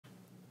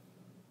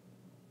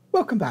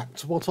Welcome back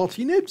to What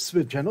Arty Noobs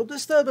with General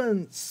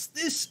Disturbance.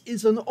 This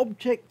is an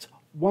Object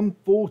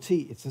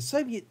 140. It's a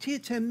Soviet Tier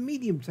 10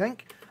 medium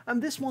tank,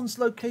 and this one's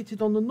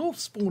located on the north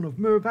spawn of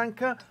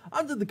Murovanka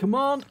under the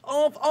command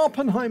of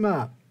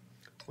Awppenheimer.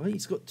 Well,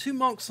 he's got 2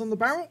 marks on the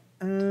barrel,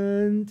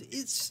 and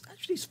it's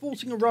actually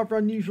sporting a rather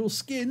unusual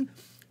skin.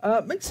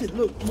 Makes it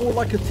look more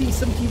like a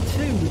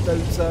T-72 with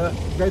those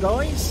red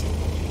eyes.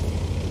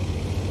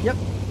 Yep,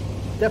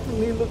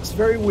 definitely looks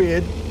very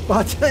weird.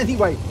 But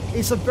anyway,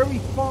 it's a very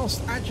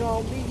fast,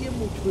 agile medium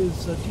which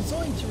was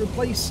designed to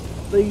replace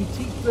the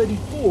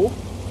T-34,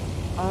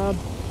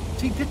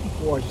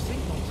 T-54 I should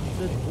think, not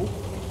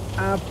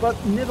T-34,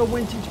 but never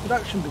went into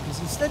production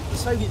because instead the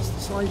Soviets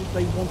decided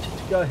they wanted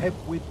to go ahead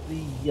with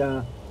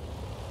the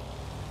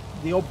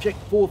Object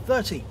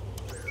 430.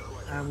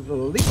 And we've got a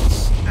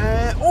leaks.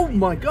 Oh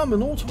my god,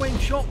 an auto-aim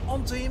shot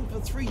onto him for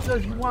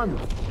 331.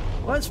 Well,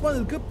 that's one of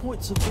the good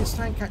points of this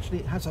tank. Actually,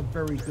 it has a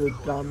very good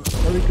gun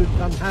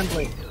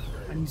handling,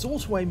 and he's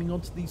auto-aiming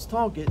onto these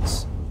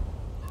targets.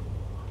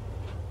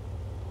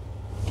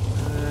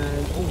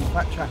 And oh,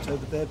 back chat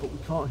over there, but we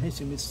can't hit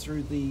him. It's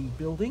through the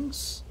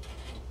buildings.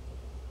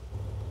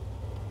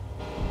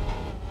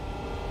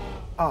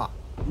 Ah,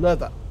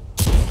 leather.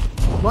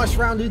 Nice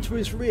round into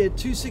his rear,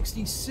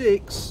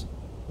 266.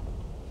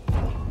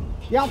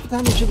 The alpha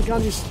damage of the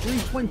gun is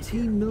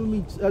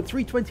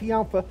 320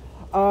 alpha.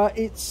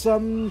 It's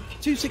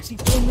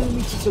 264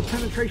 millimeters of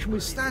penetration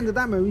with standard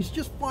ammo. He's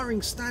just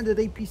firing standard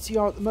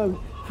APCR at the moment,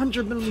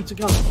 100 millimeter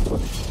gun.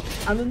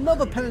 And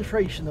another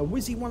penetration, a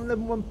Wizzy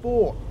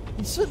 11114.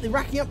 He's certainly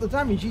racking up the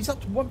damage. He's up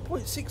to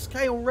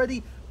 1.6k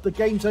already. The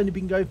game's only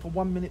been going for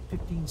 1 minute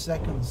 15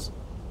 seconds.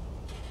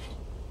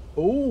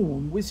 Oh,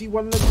 Wizzy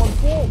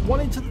 11114, one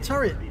into the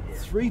turret,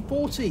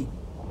 340.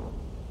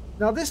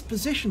 Now this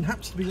position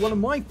happens to be one of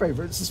my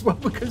favourites as well,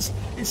 because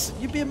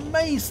you'd be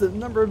amazed at the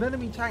number of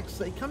enemy tanks.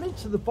 They come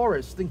into the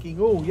forest thinking,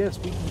 oh yes,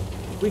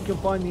 we can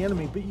find the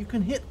enemy, but you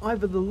can hit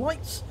either the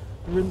lights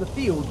that are in the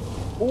field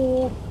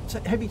or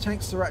heavy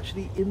tanks that are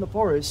actually in the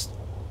forest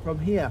from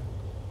here.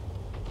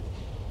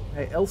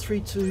 Okay,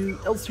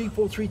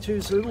 L3432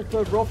 is a little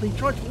further off. He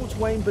tried to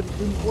auto-aim, but it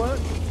didn't work.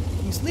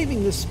 He's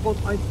leaving this spot,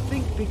 I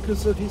think,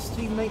 because of his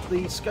teammate,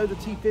 the Skoda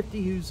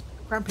T50, who's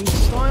cramping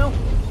style.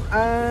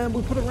 And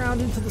we put a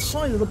round into the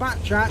side of the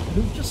back chat,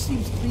 who just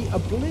seems to be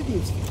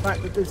oblivious to the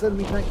fact that there's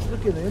enemy tanks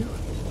looking at him.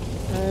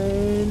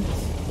 And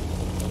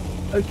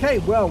okay,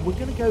 well, we're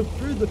going to go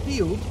through the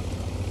field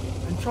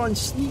and try and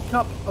sneak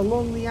up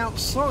along the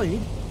outside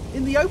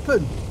in the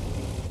open.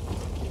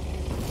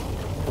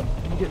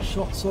 Can we get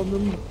shots on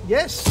them?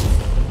 Yes.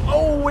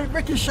 Oh, it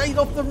ricocheted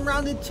off the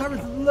rounded turret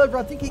of the Lurva.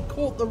 I think it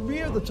caught the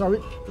rear of the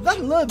turret, but that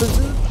Lurva's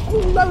in a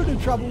whole load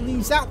of trouble and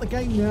he's out the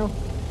game now.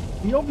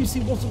 He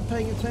obviously wasn't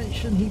paying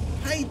attention. He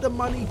paid the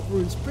money for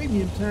his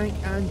premium tank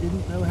and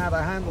didn't know how to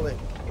handle it.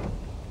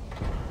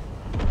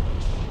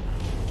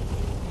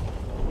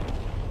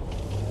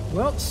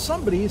 Well,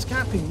 somebody is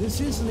capping. This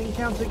is an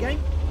encounter game.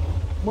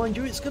 Mind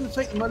you, it's going to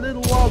take them a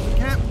little while to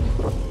cap.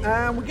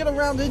 And we get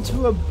around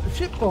into a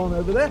ship barn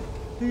over there,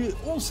 who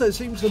also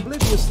seems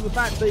oblivious to the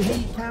fact that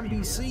he can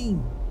be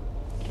seen.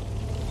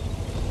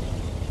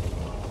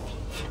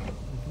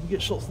 Can we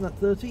get shots on that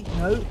 30?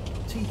 No.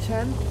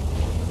 T10.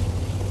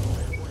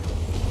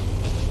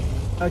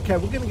 Okay,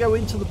 we're going to go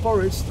into the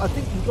forest. I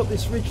think we've got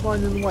this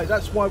ridgeline in the way.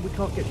 That's why we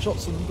can't get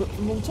shots on them. But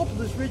from on top of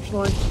this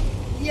ridgeline,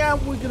 yeah,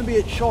 we're going to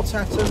be shot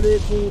at a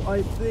little,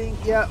 I think.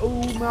 Yeah,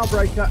 oh,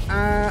 Malbreaker.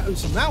 Oh,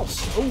 it's a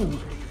mouse.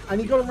 Oh,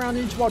 and he got around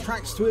into our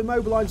tracks to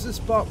immobilize us,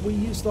 but we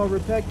used our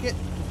repair kit.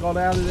 We got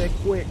out of there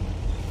quick.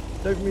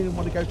 Don't really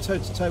want to go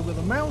toe-to-toe with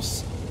a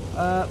mouse.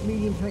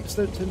 Medium tanks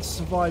don't tend to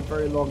survive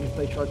very long if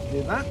they try to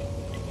do that.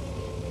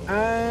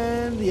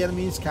 And the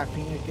enemy is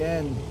capping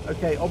again.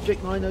 Okay,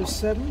 Object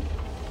 907.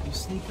 You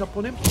sneak up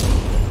on him.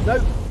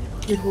 Nope.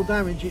 Critical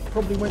damage. It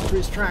probably went through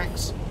his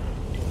tracks.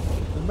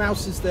 The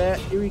mouse is there.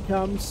 Here he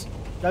comes.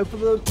 Go for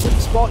the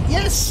spot.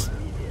 Yes!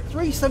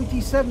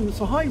 377.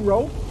 It's a high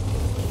roll.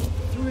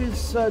 Through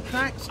his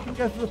tracks. Can we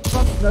go for the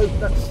front? Nope,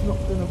 that's not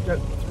going to go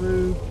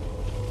through.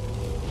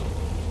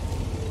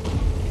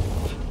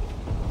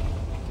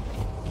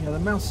 Yeah, the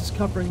mouse is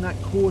covering that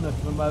corner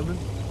for the moment.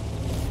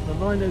 The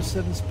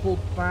 907's pulled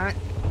back.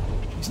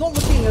 He's not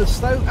looking at us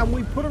though, and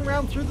we put him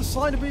round through the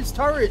side of his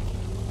turret.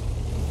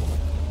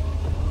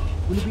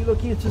 Will he be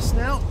looking at us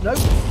now? Nope.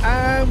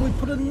 And we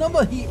put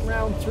another heat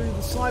round through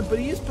the side, but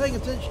he is paying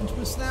attention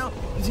to us now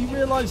because he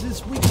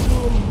realises we can do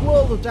a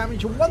world of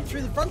damage, and one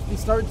through the front of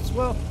his turret as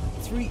well.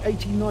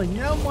 389.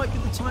 Now might be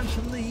the time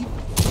to leave.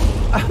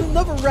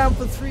 Another round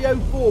for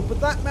 304, but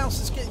that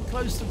mouse is getting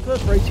close to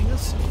perforating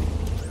us.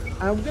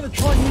 And we're going to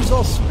try and use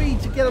our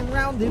speed to get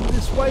around him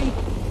this way.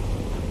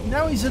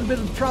 Now he's in a bit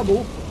of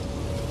trouble.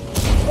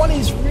 On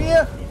his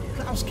rear,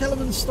 High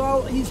Calibre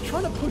style, he's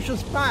trying to push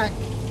us back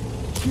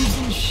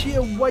using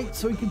sheer weight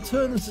so he can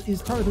turn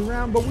his turret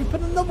around, but we put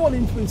another one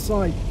into his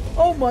side.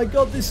 Oh my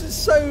god, this is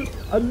so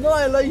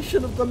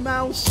annihilation of the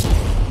mouse.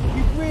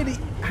 He really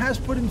has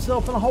put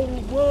himself in a whole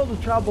world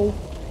of trouble.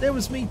 There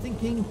was me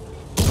thinking,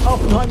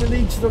 Awppenheimer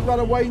needs to run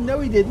away. No,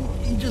 he didn't.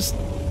 He just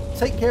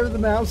take care of the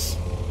mouse,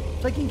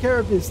 taking care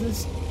of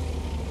business.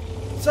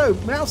 So,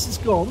 mouse is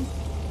gone.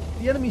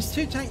 The enemy's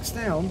 2 tanks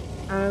down,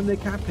 and they're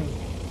capping.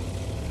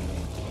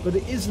 But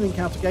it is an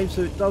encounter game,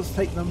 so it does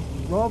take them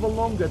rather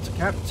longer to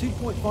cap.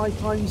 2.5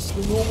 times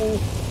the normal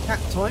cap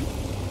time.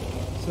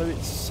 So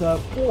it's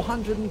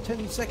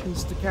 410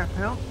 seconds to cap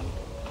out.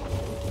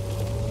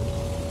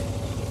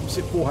 Was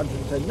it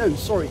 410? No,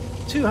 sorry.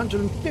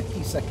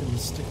 250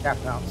 seconds to cap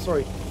out.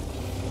 Sorry.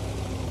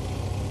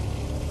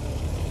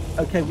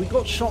 Okay, we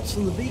got shots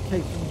on the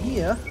VK from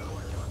here.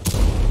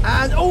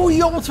 And, oh,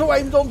 he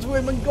auto-aimed onto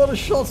him and got a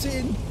shot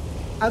in.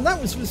 And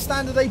that was with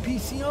standard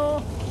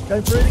APCR.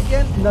 Going for it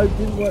again. No,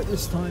 didn't work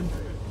this time.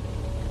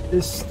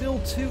 There's still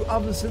 2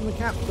 others in the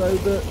cap, though,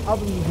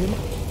 other than him.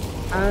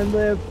 And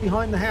they're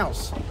behind the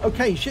house.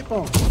 Okay, ship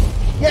bomb.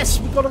 Yes,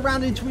 we got a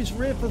round into his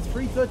rear for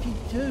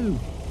 332.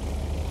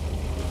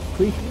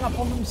 Creeping up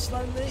on them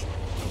slowly.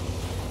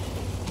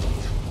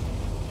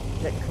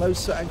 Get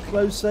closer and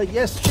closer.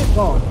 Yes, ship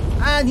bomb.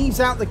 And he's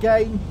out the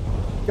game.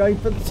 Going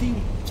for the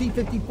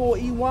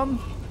T54E1.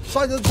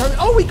 Side of the turret.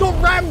 Oh, we got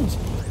rammed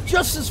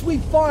just as we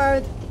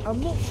fired.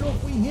 I'm not sure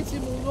if we hit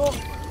him or not.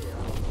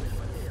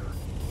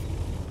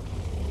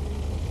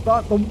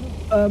 But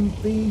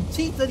the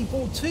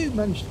T-34-2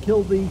 managed to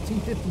kill the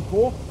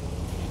T-54.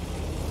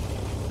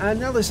 And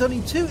now there's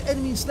only 2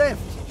 enemies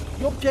left.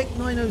 The Object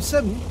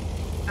 907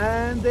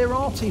 and their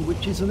Arty,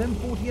 which is an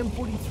M40,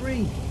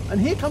 M43.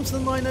 And here comes the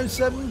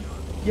 907.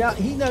 Yeah,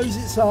 he knows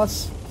it's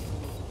us.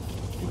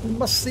 We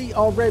must see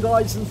our red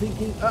eyes and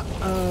thinking,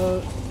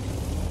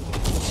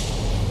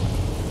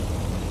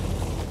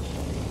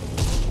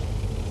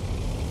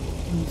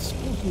 He's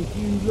sporting a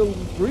few little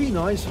green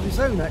eyes of his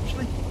own,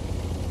 actually.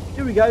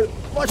 Here we go.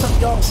 Right up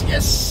the arse.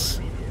 Yes!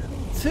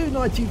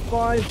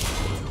 295.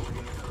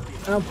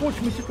 And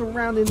unfortunately, we took a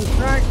round in the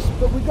tracks,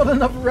 but we got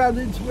another round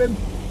into him.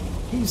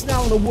 He's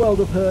now in a world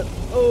of hurt.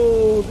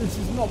 Oh, this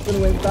is not going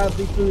to end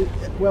badly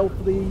well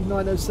for the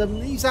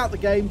 907. He's out the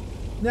game.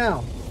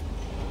 Now,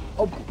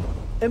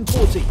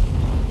 M40.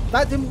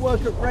 That didn't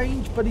work at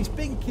range, but he's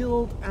been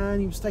killed,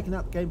 and he was taken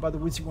out the game by the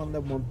Wizzy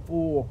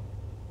 1114.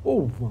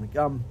 Oh, my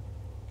gum.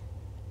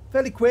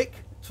 Fairly quick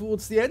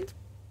towards the end.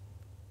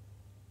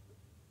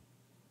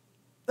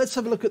 Let's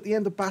have a look at the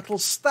end of battle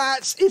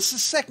stats. It's a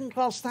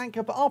second-class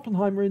tanker, but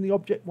Awppenheimer in the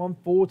Object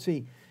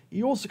 140.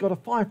 He also got a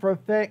Fifer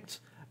effect,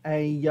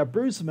 a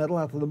Bruiser medal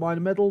out of the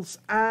minor medals,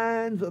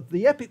 and of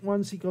the epic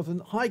ones, he got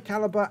a High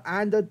Calibre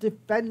and a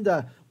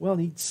Defender. Well,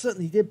 he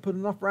certainly did put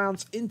enough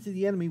rounds into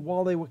the enemy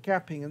while they were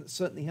capping, and it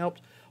certainly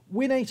helped.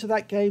 Win 8 of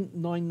that game,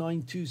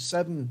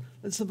 9927.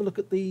 Let's have a look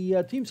at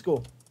the team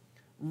score.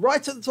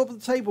 Right at the top of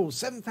the table,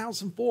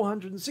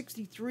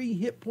 7,463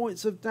 hit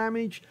points of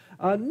damage,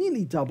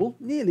 nearly double,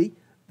 nearly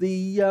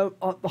the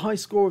high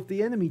score of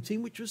the enemy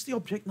team, which was the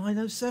Object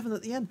 907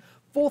 at the end.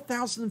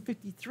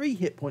 4,053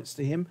 hit points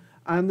to him,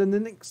 and then the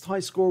next high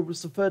score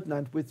was the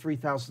Ferdinand with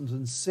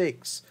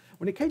 3,006.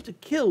 When it came to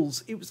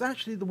kills, it was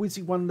actually the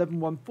Wizzy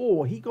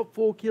 1114. He got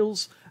 4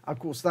 kills. Of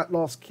course, that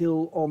last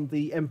kill on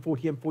the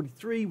M40,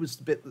 M43 was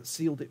the bit that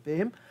sealed it for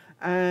him.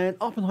 And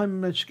Awppenheimer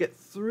managed to get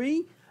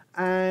 3.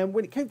 And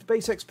when it came to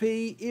base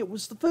XP, it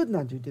was the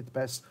Ferdinand who did the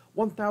best.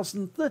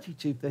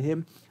 1,032 for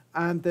him.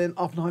 And then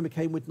Awppenheimer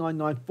came with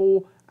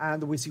 994, and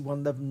the Wizzy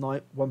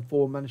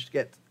 1114 managed to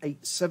get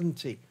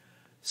 870.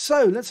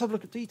 So let's have a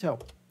look at detail.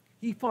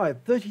 He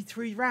fired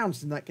 33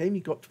 rounds in that game. He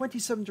got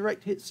 27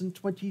 direct hits and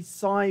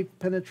 25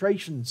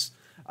 penetrations.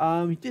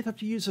 He did have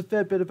to use a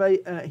fair bit of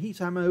heat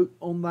ammo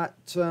on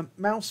that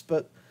mouse,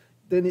 but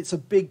then it's a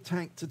big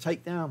tank to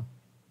take down.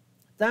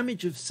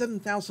 Damage of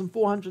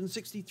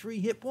 7,463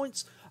 hit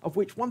points, of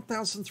which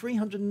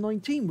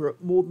 1,319 were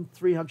at more than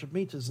 300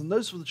 meters, and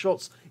those were the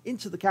shots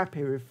into the cap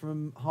area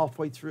from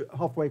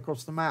halfway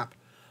across the map.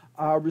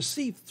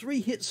 Received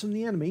 3 hits from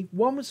the enemy.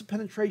 1 was a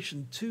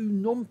penetration, 2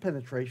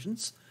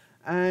 non-penetrations,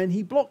 and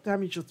he blocked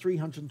damage of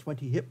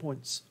 320 hit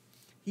points.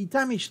 He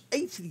damaged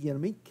 8 of the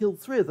enemy, killed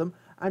 3 of them,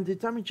 and did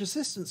damage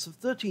assistance of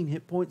 13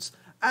 hit points,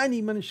 and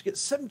he managed to get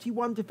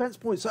 71 defense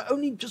points. So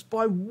only just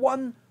by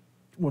 2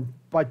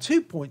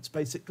 points,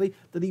 basically,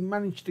 that he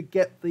managed to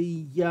get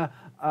the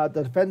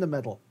Defender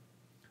medal.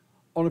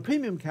 On a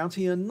premium count,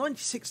 he earned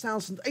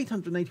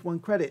 96,881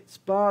 credits,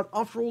 but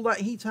after all that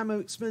heat ammo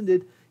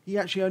expended, he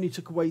actually only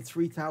took away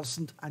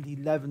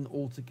 3,011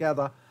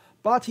 altogether.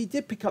 But he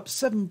did pick up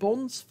 7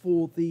 bonds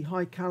for the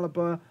High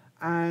Calibre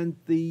and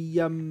the,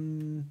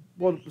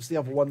 what was the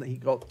other one that he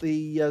got?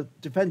 The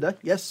Defender,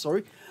 yes,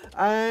 sorry.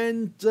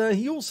 And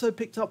he also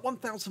picked up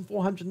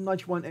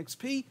 1,491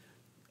 XP,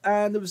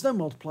 and there was no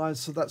multipliers,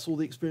 so that's all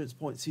the experience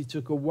points he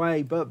took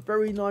away. But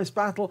very nice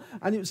battle,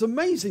 and it was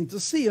amazing to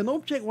see an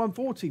Object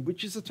 140,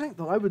 which is a tank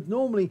that I would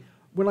normally,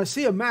 when I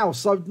see a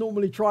mouse, I would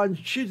normally try and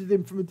shoot at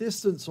him from a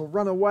distance or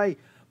run away.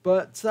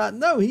 But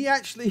no, he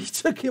actually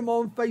took him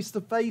on face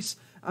to face,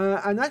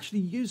 and actually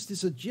used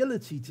his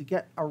agility to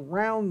get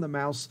around the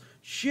mouse,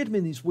 shoot him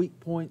in his weak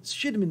points,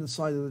 shoot him in the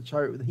side of the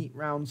turret with the heat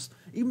rounds,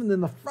 even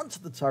in the front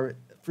of the turret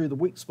through the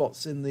weak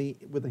spots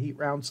with the heat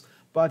rounds.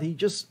 but he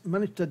just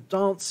managed to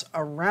dance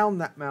around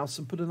that mouse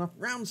and put enough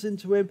rounds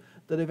into him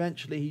that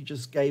eventually he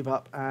just gave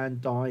up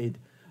and died.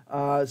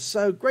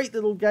 So great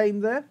little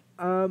game there.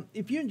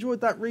 If you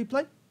enjoyed that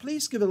replay,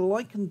 please give it a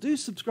like and do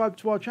subscribe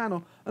to our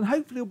channel, and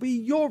hopefully it'll be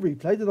your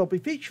replay that I'll be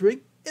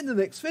featuring in the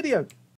next video.